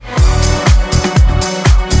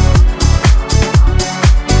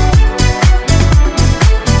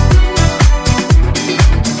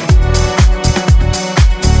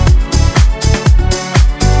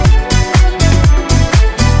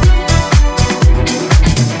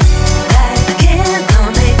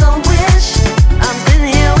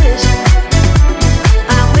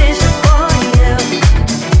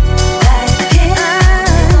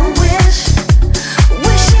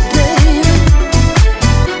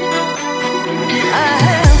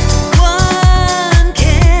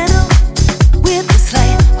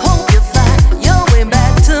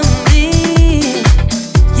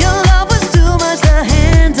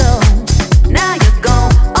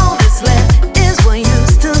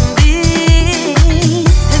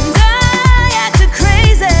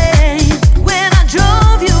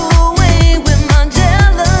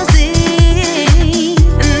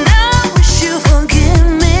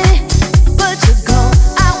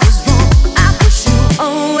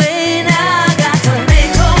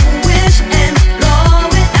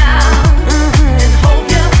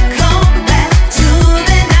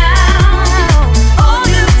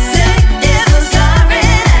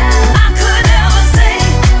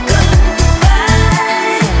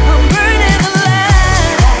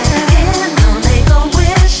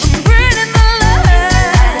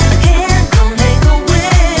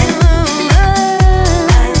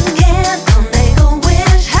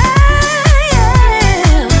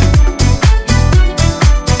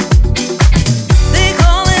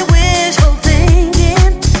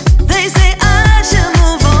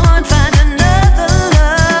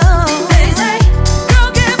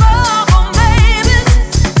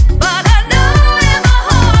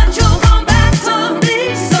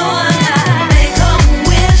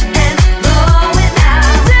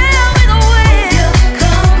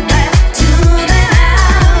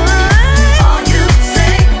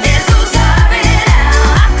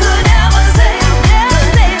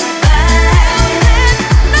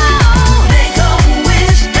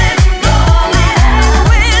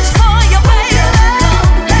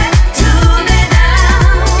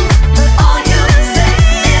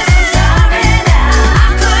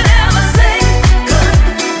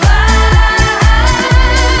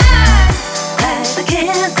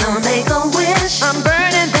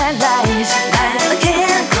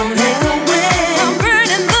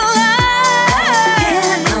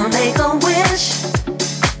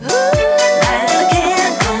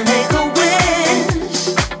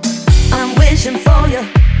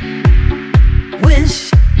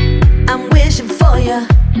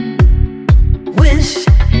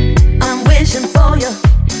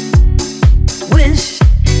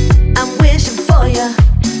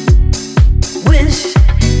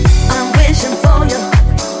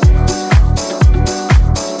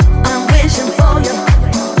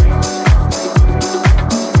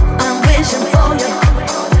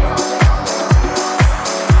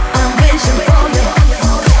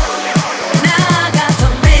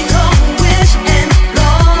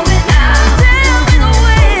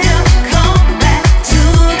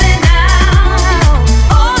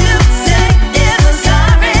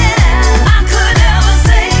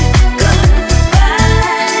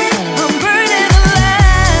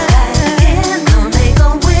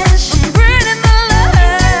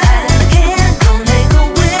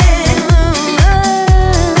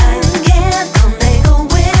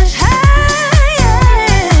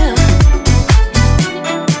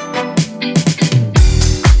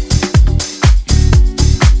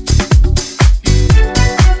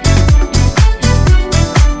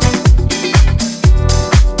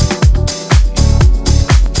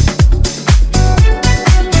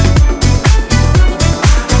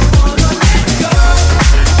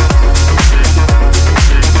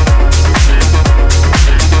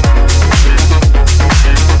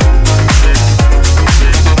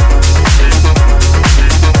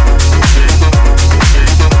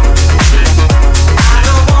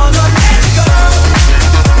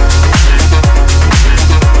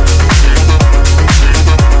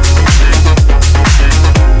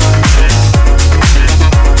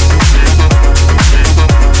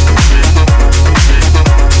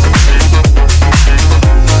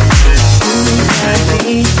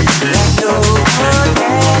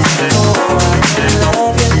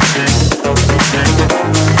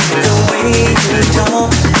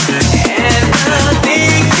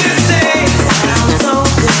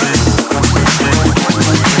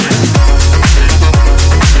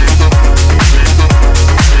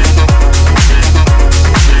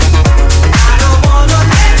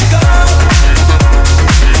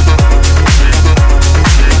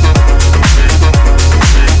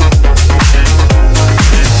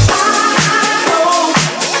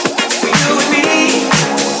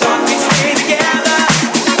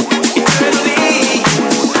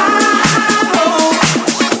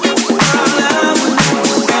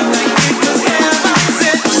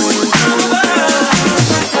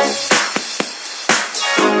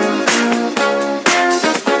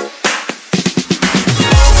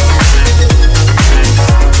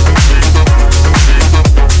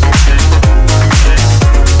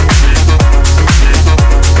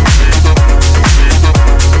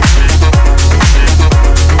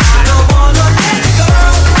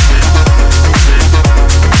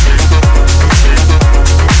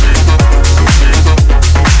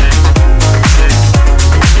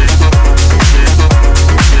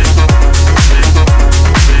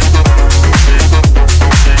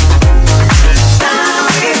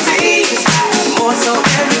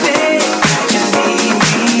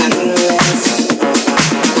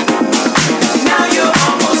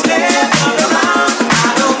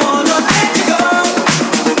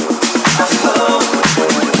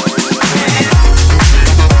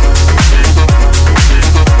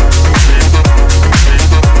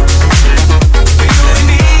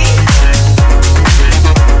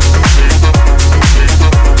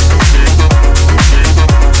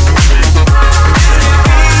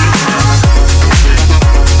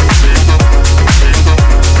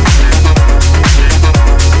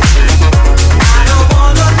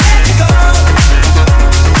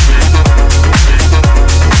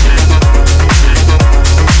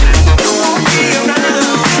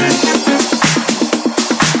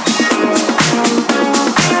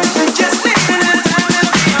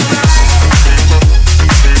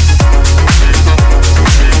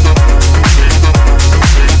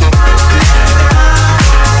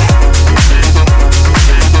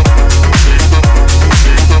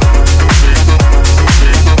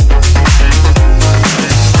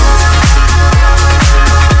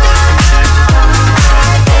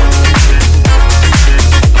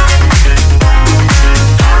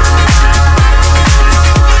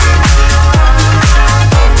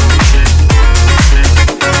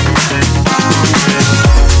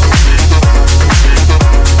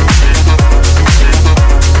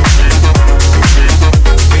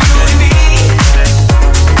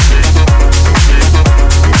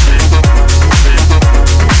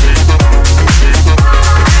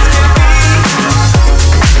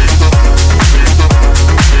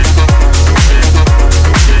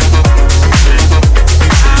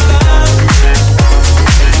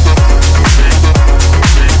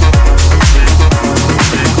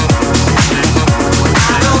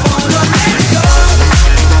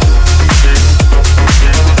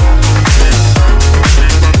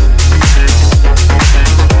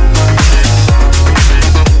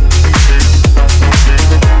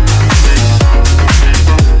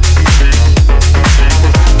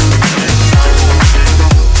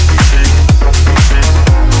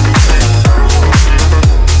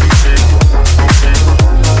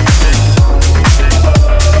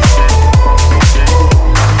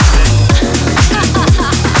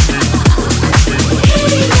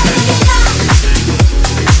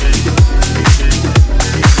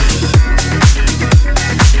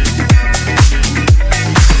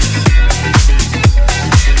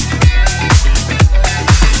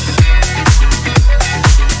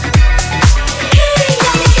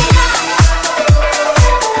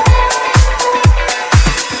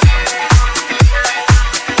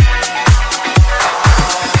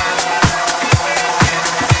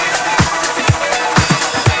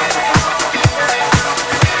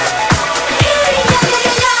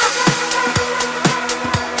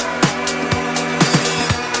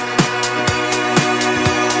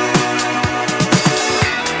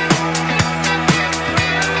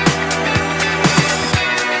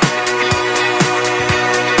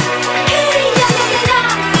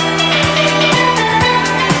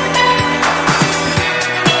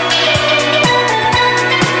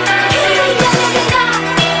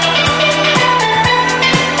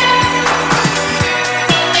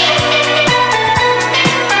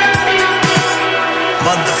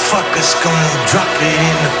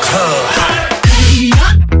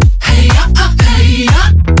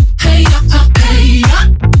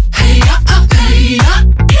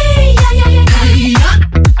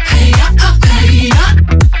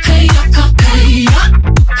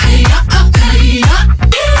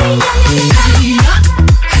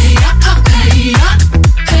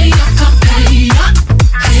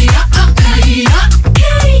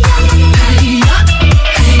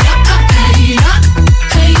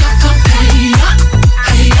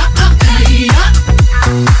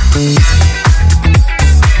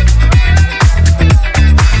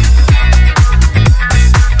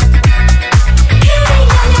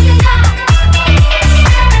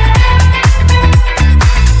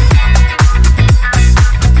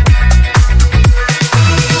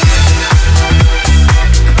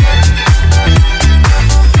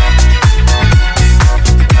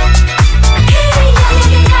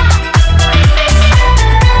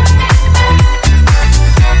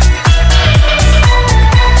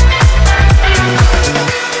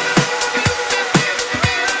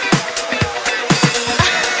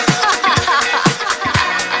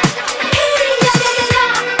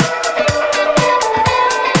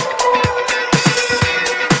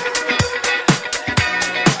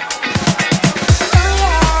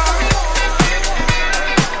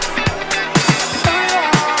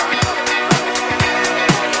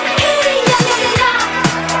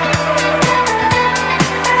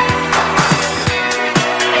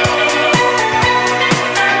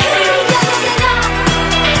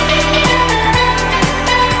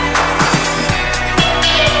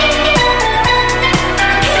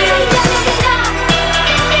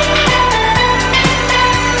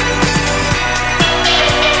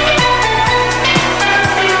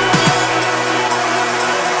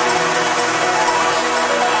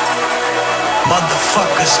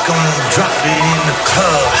motherfuckers gonna drop it in the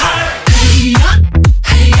club. Hey up,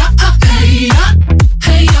 hey up, hey up,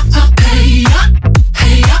 hey up, hey up,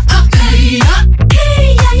 hey up, hey up,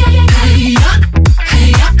 hey yeah yeah yeah, hey up,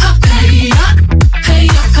 hey up, hey up, hey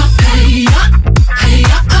up, hey up, hey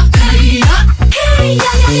up, hey up, hey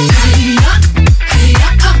yeah yeah yeah, hey up, hey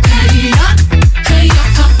up, hey up, hey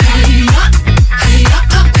up, hey up, hey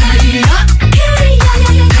up, hey up, hey yeah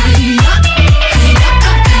yeah yeah, hey up, hey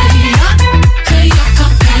up, hey up, hey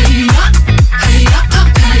up, hey up, hey up,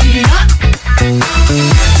 hey up.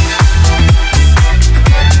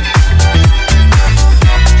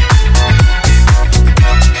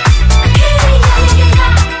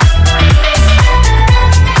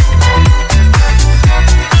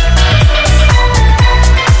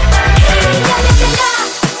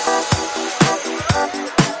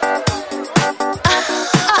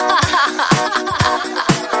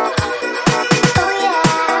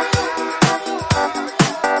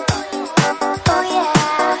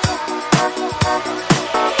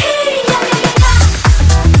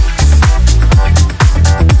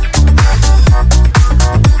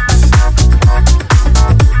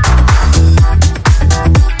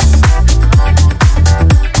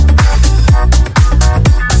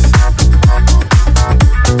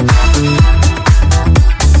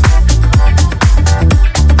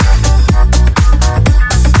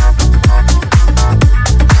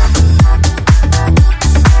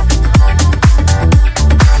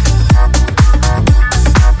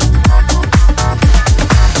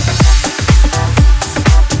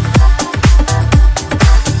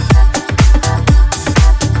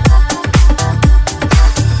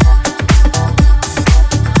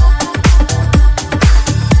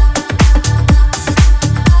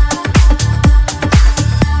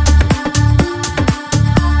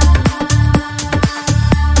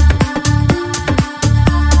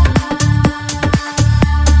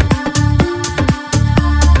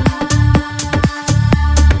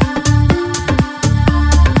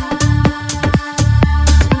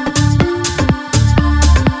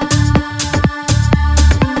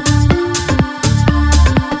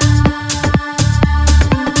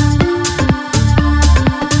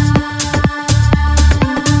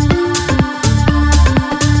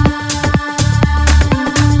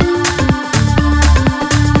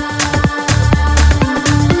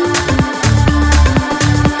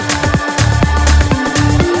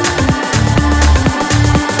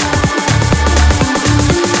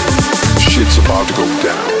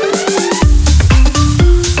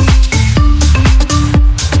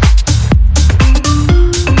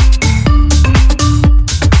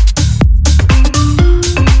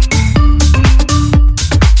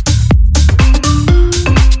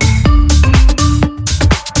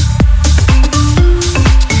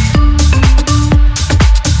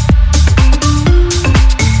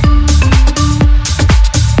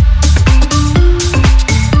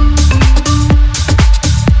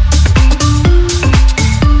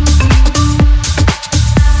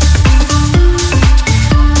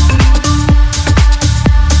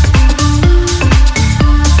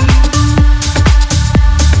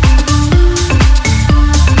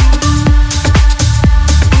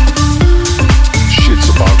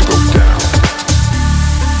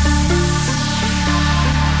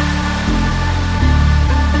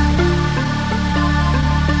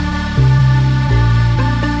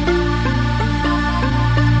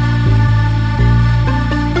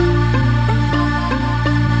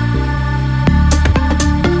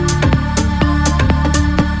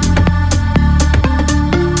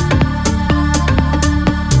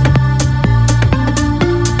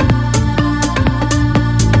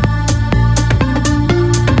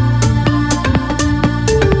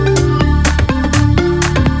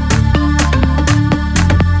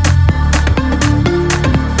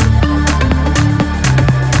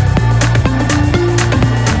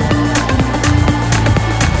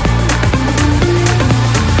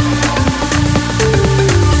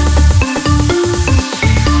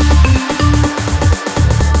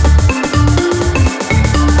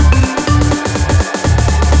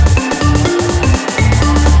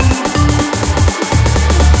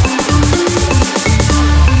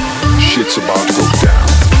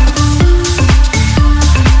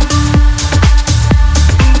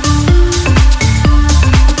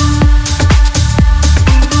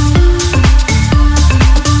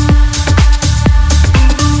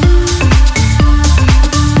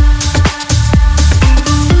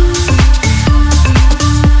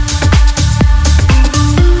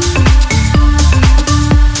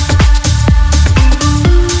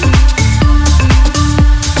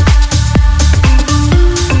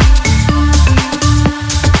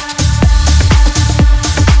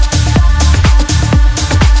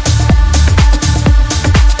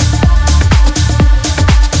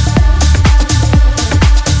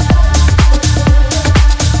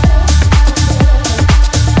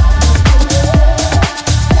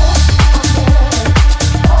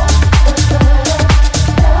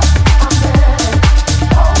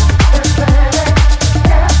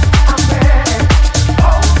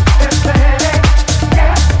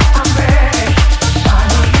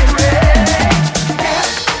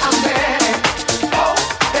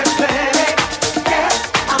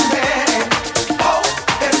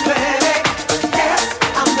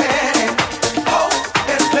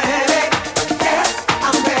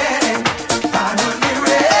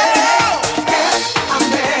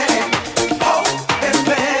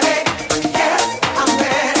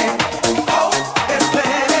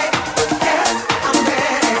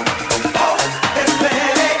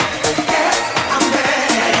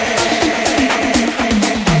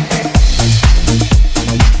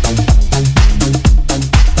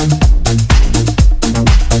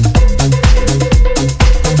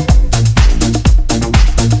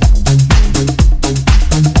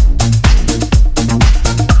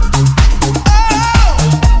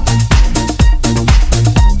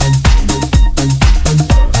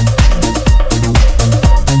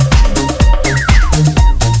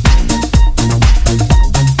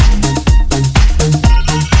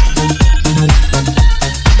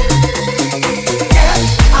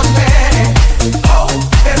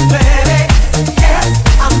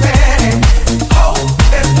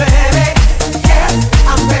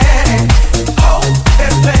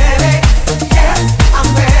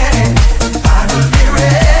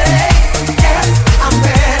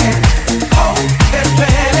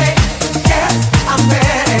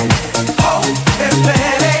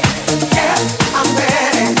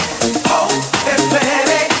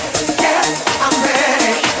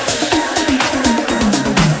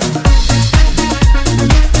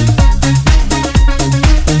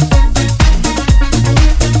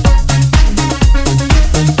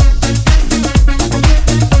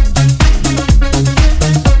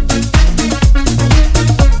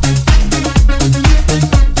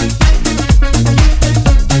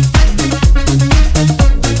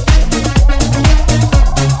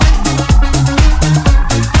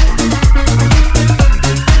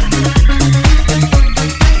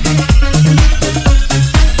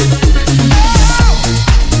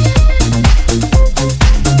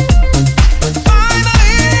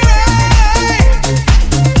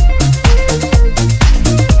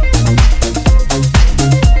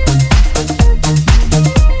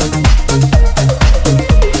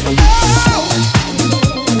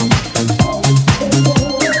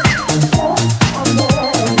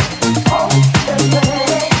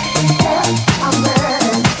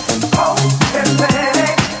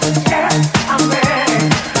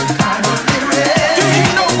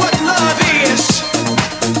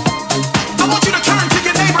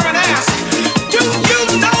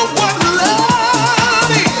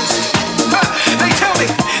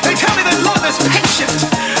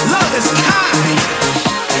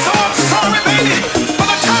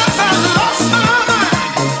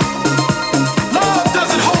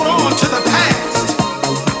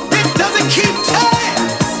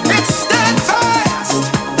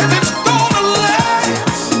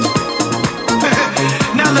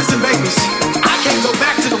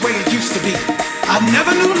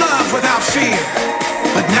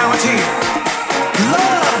 reality.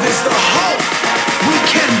 Love is the hope we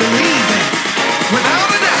can believe in. Without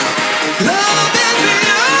a doubt, love is the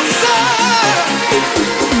answer.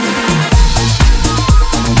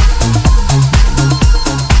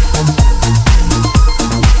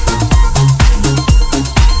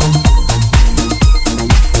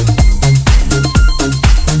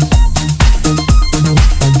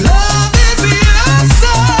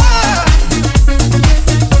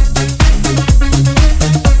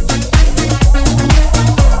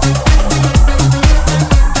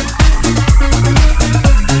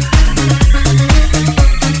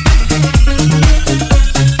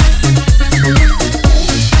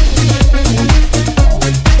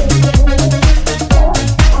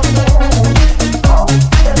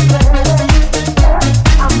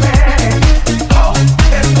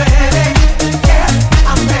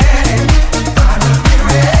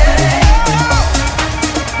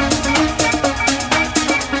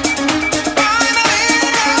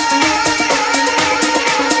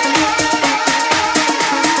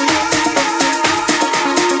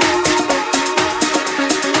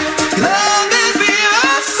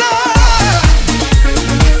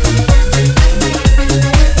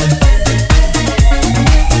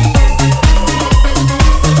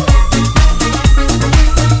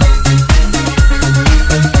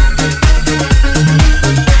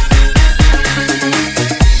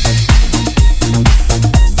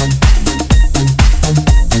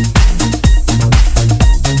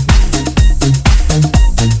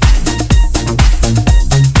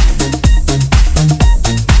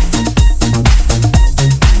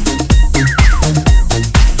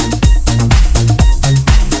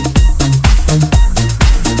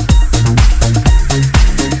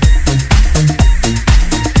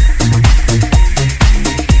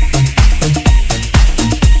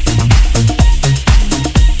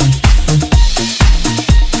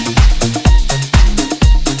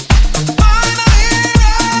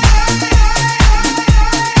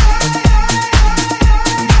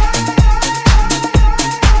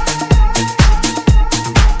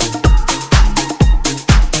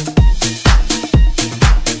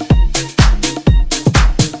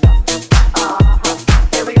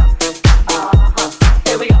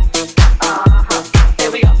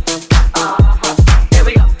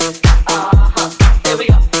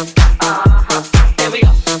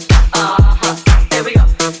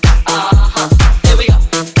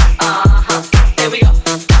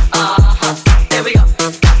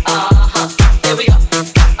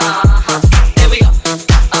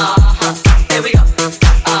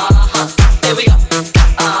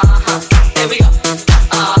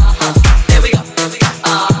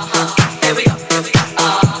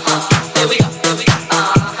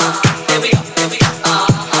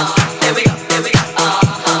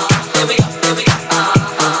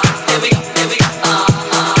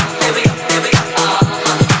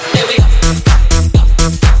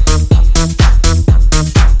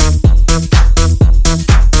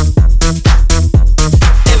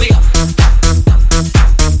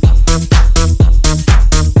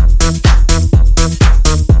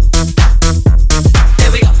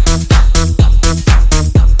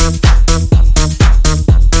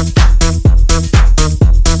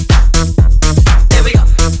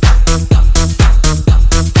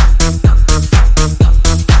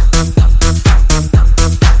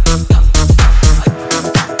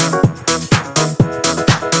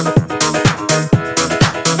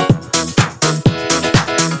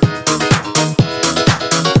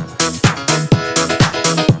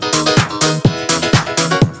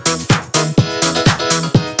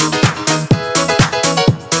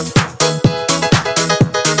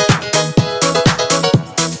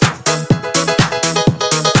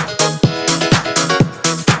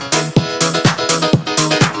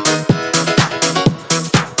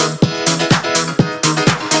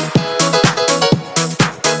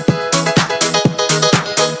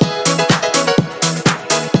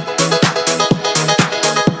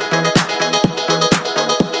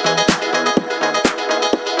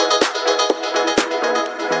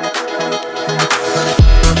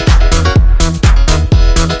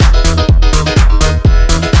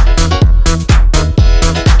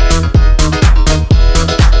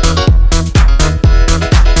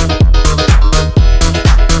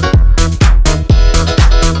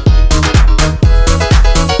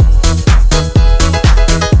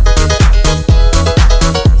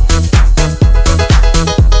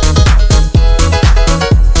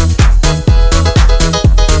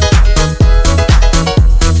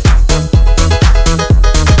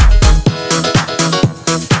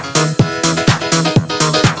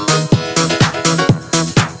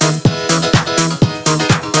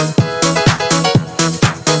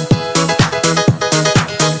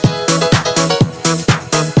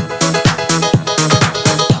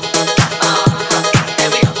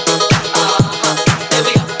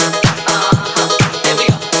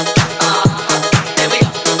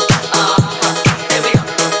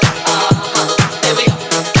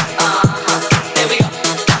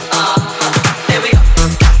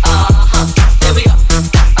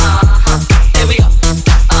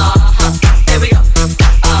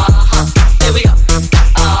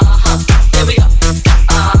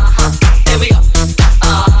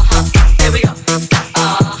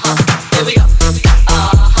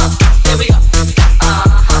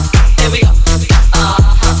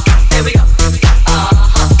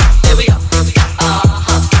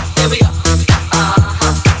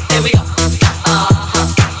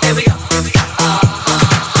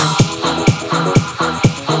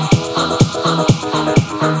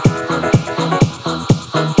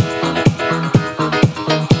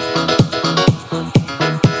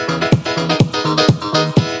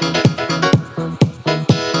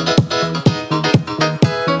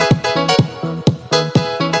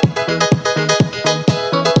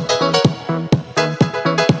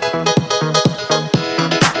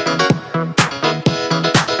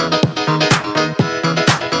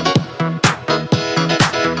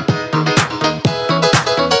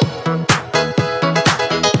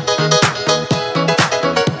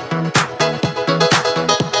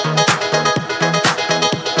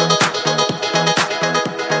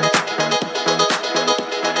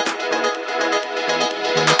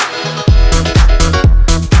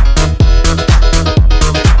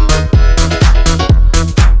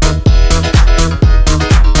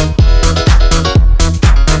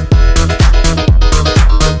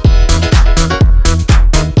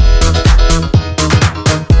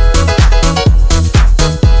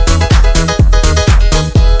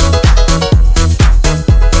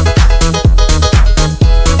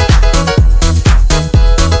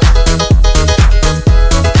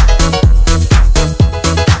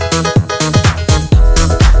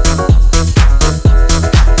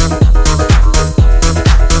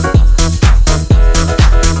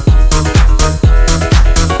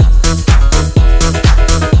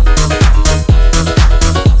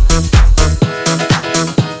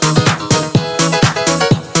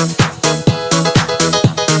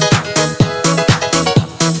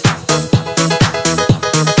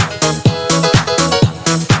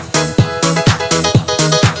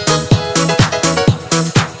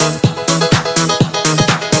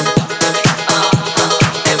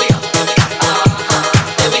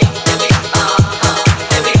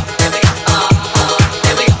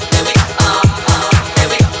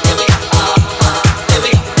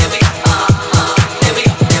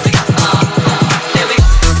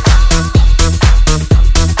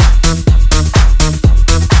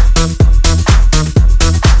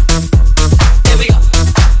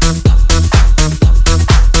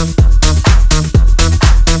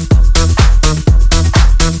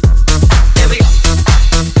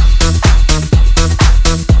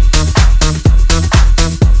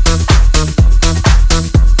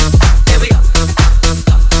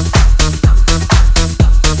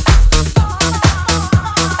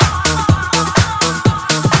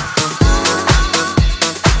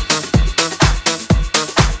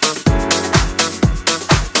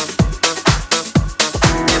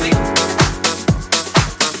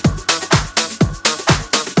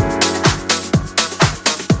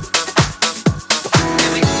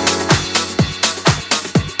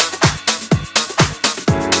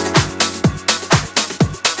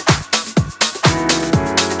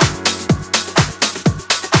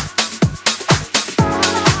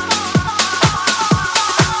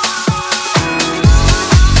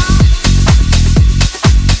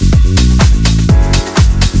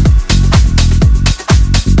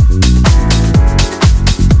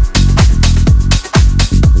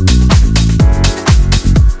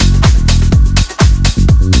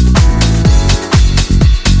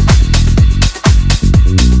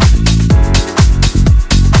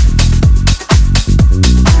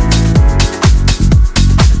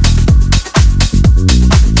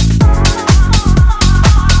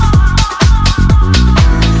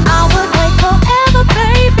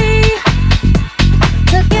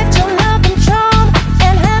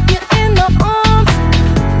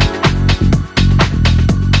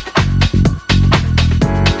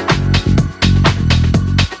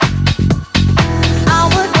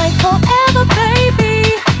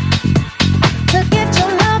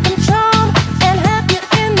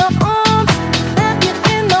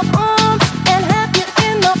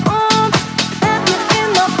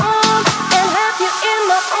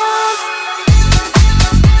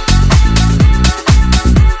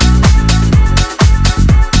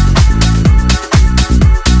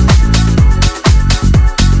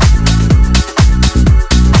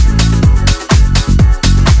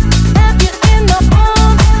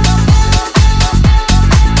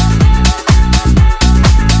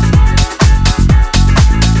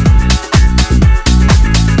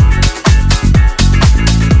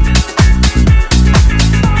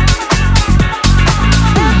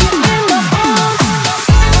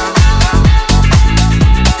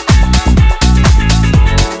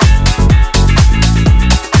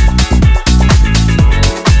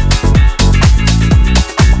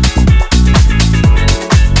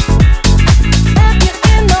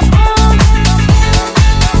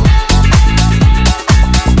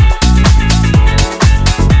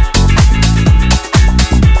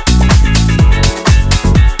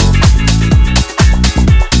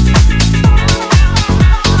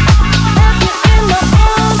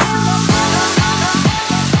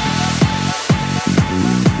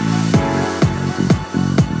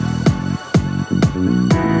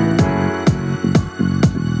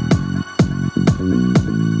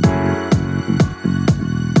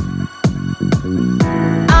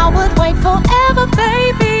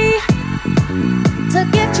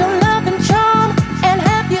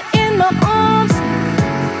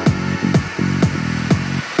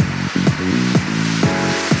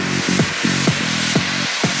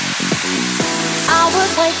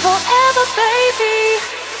 wait forever, baby,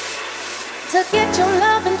 to get your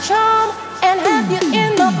love and charm and have you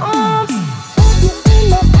in my arms. Have you in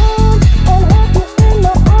my arms and have you in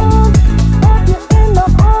my arms. Have you in my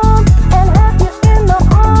arms and have you in my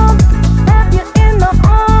arms. Have you in my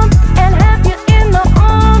arms and have you in my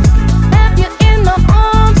arms. Have you in my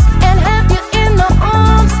arms and have you in my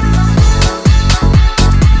arms.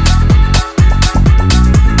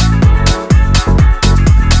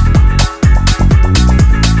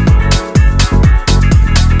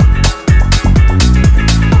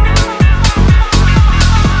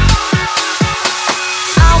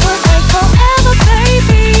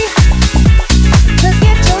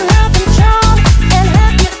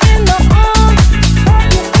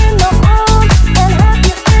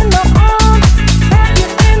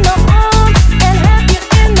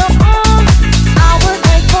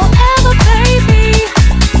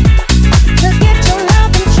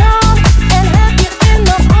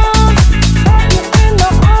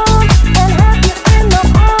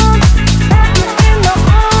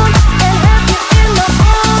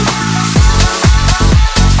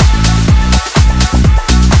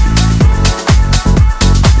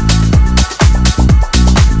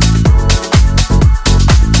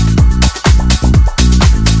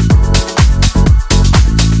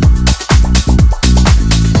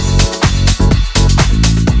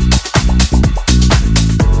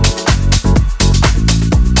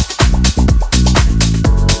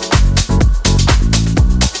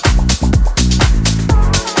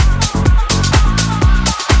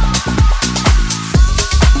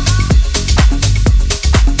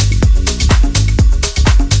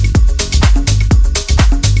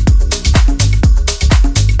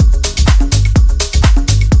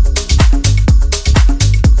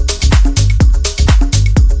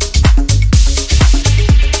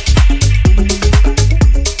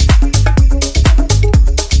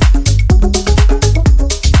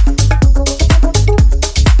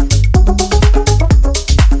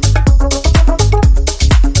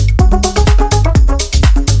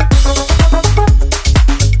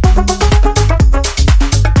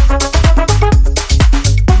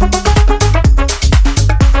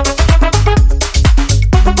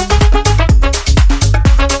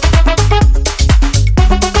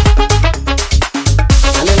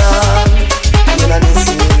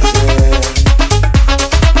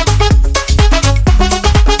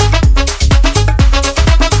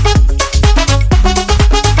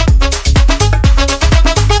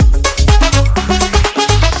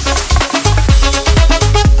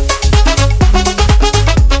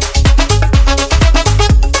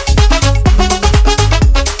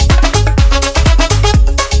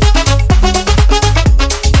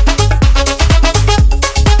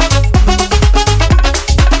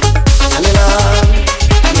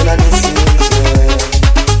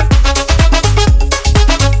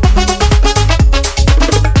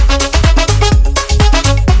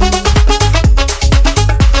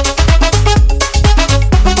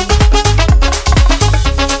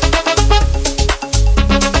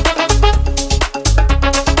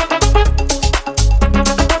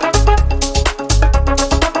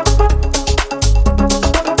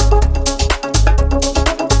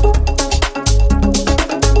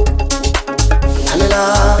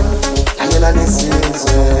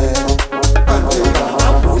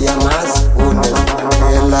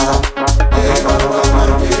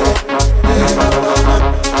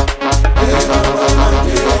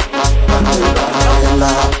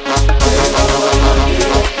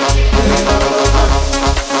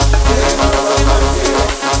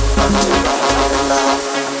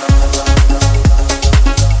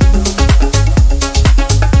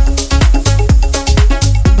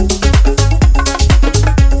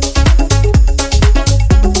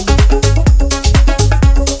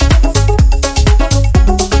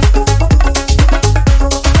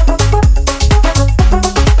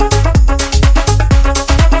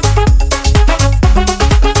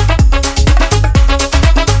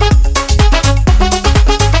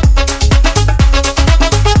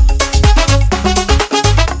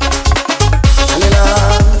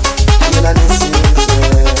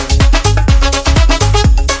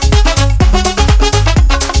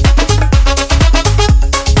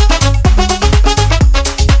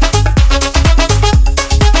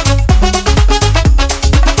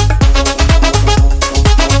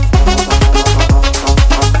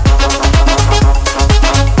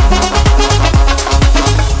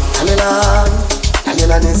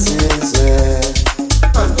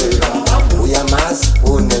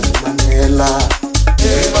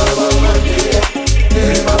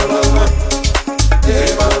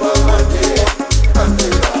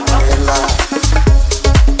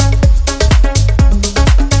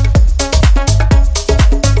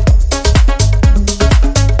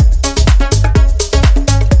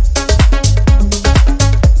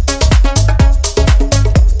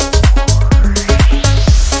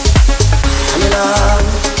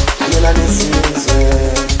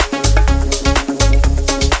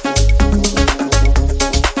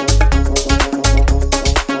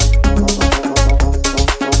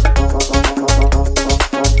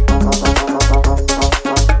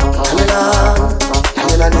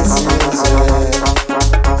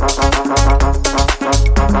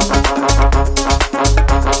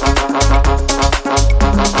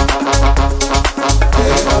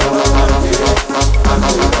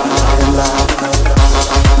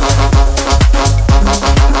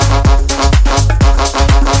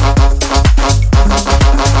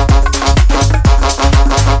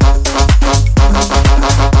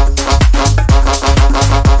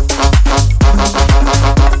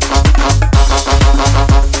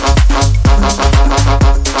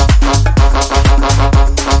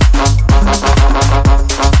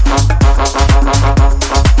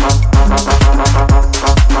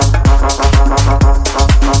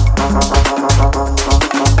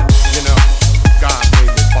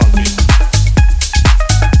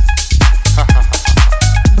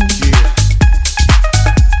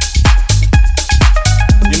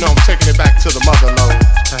 know I'm taking it back to the motherlode,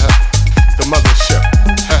 the mothership.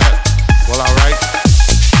 Well, alright.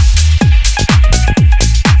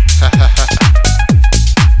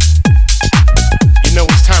 You know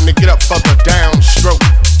it's time to get up for the downstroke.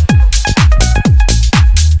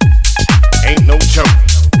 Ain't no joke.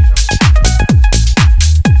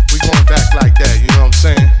 We going back like that, you know what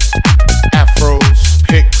I'm saying? Afros,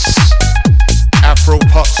 picks, afro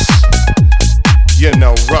puffs, you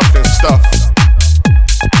know, rough and stuff.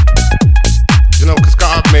 You know, cause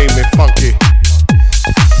God made me funky,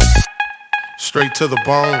 straight to the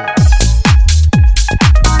bone.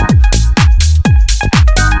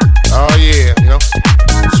 Oh yeah, you know,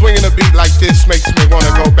 swinging a beat like this makes me wanna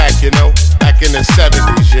go back, you know, back in the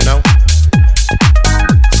 70s, you know.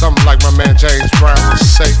 Something like my man James Brown would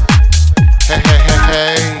say, hey, hey, hey,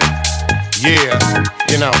 hey, yeah,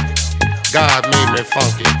 you know, God made me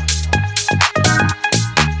funky,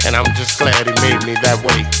 and I'm just glad he made me that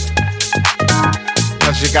way.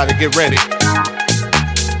 Cause you gotta get ready.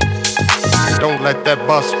 Don't let that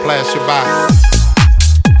bus pass you by.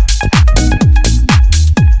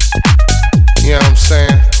 You know what I'm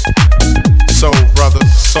saying? Soul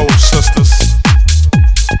brothers, soul sisters,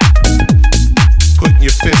 putting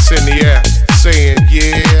your fists in the air, saying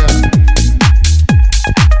yeah.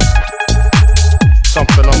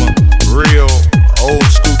 Something on a real old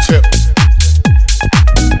school tip.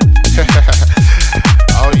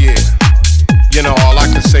 Oh yeah. You know, all I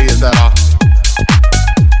can say is that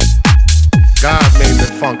God made me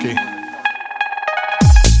funky,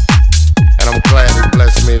 and I'm glad he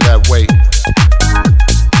blessed me that way.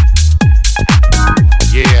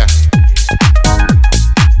 Yeah.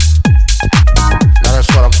 Now that's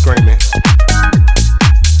what I'm screaming.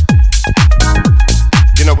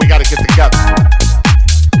 You know, we gotta get together,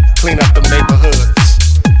 clean up them neighborhoods,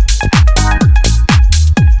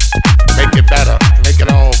 make it better, make it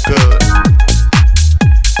all good.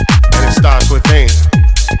 And it starts within.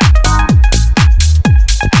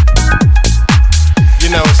 You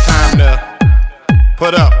know, it's time to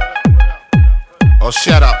put up or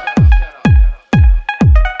shut up.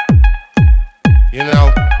 You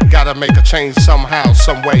know, gotta make a change somehow,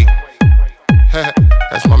 some way.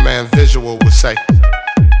 As my man Visual would say.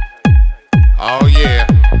 Oh yeah,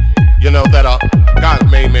 you know that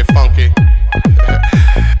God made me funky,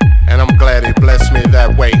 and I'm glad he blessed me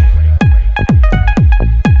that way.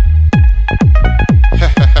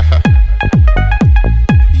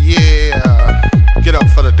 Yeah, get up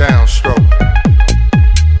for the downstroke.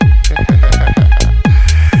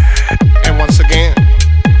 And once again,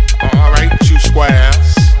 alright, you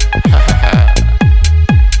squares.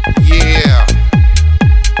 Yeah.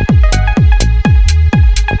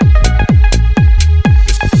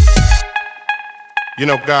 You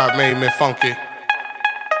know, God made me funky,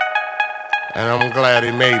 and I'm glad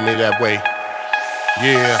he made me that way.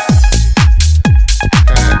 Yeah.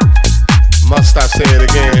 Must I say it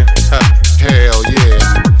again? Hell yeah.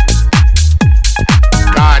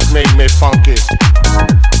 God made me funky,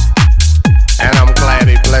 and I'm glad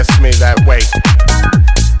he blessed me that way.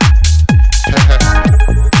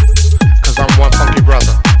 Cause I'm one funky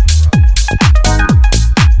brother.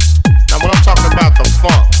 Now when I'm talking about the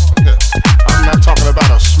funk, I'm not talking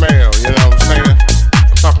about a smell, you know what I'm saying?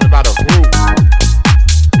 I'm talking about a groove.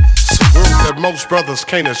 It's a groove that most brothers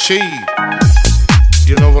can't achieve.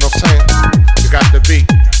 You know what I'm saying? You got to be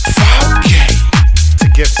funky to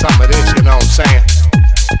get some of this, you know what I'm saying?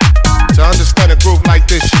 To understand a groove like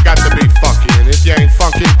this, you got to be funky. And if you ain't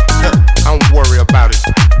funky, don't worry about it.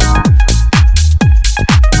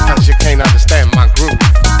 Cause you can't understand my groove.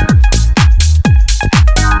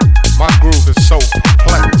 My groove is so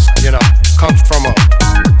complex, you know. Comes from a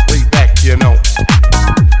way back, you know.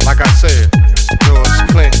 Like I said, George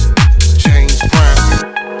Clinton, James Brown.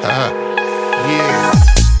 Yeah.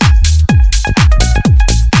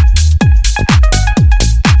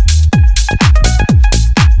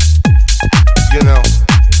 You know,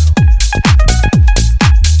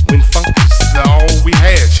 when funk is all we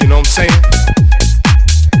had, you know what I'm saying?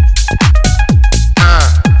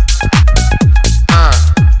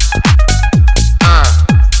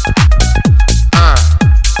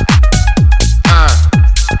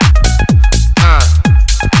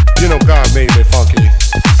 You know, God made me funky,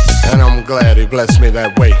 and I'm glad he blessed me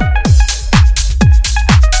that way.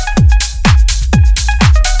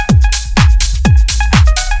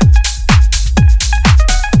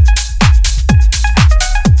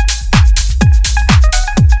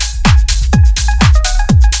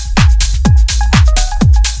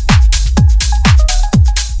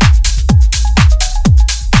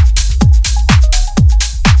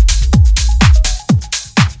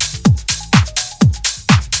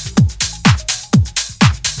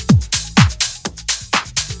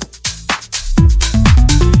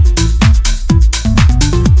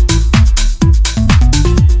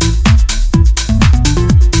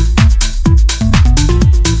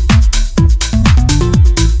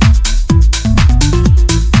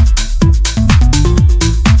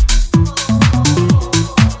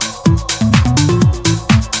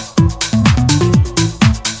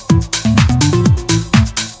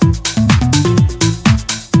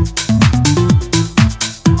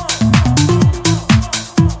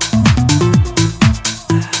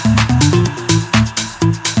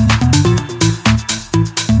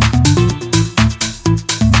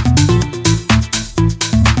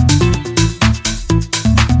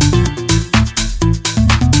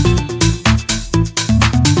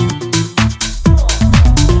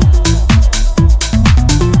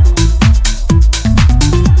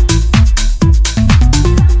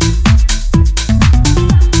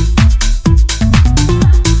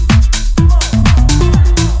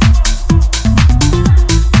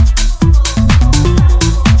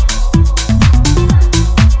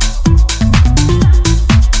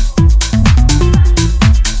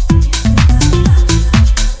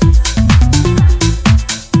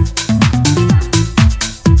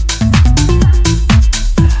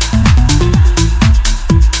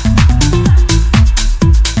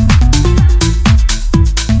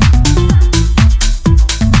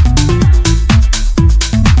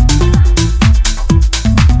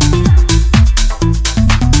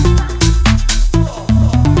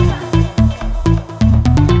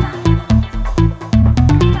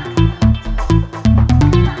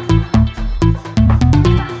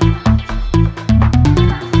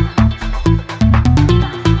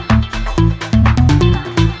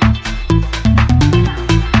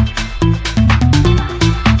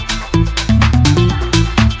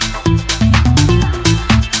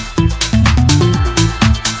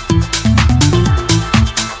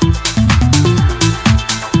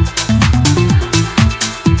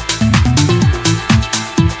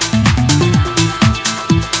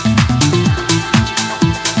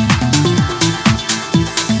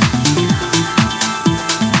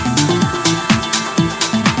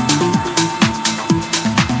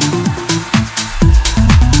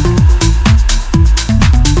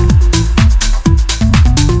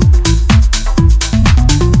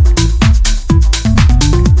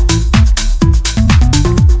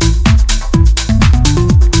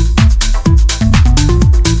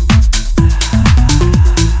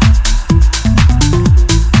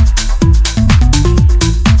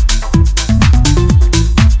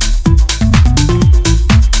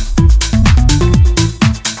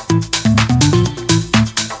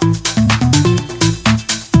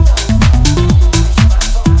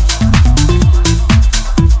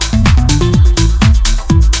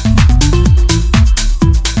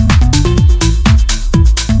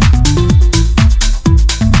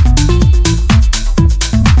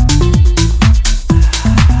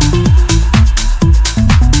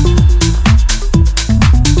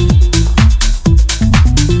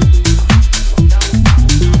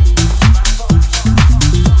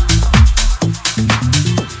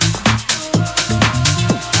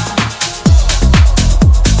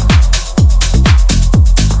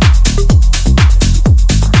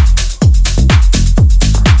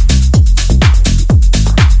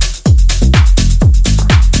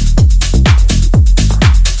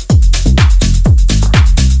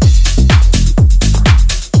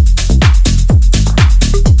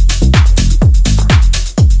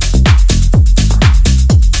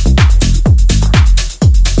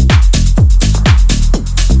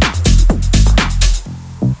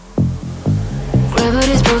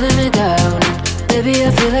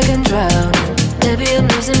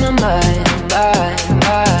 losing my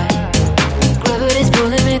mind. Gravity's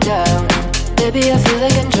pulling me down. Baby, I feel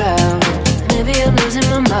like I'm drowning. Maybe I'm losing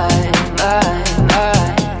my mind.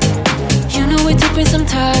 You know it took me some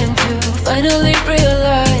time to finally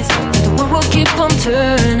realize the world will keep on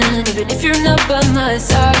turning, even if you're not by my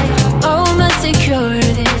side. All my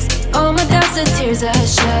insecurities, all my doubts and tears I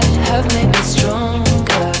shed have made me stronger.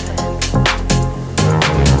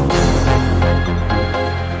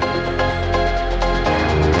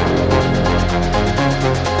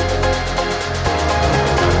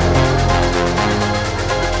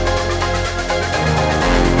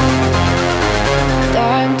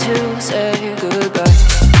 Time to say goodbye.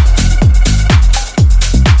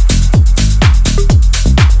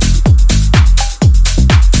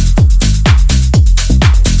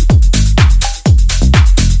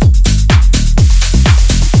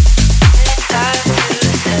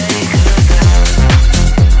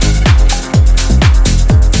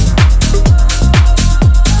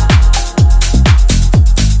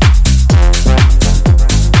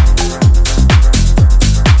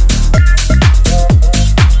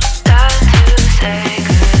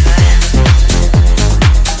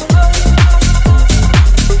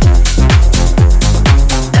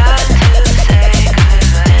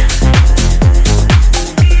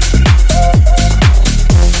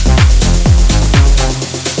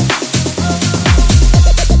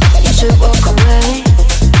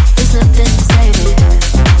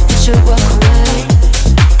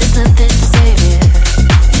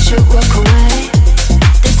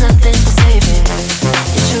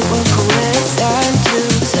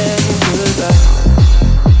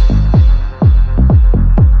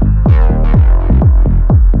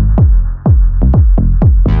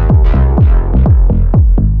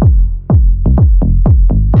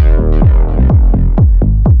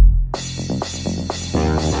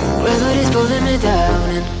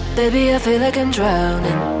 Baby, I feel like I'm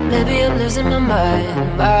drowning. Maybe I'm losing my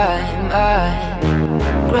mind.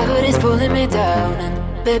 Gravity's pulling me down,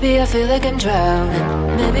 and baby, I feel like I'm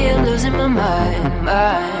drowning. Maybe I'm losing my mind.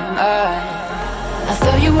 I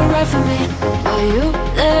thought you were right for me, but you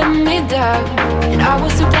let me down. And I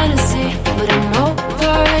was too blind to see, but I'm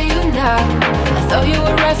over you now. I thought you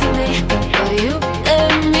were right for me, but you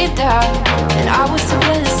let me down. And I was too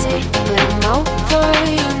blind to see, but I'm over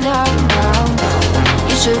you now.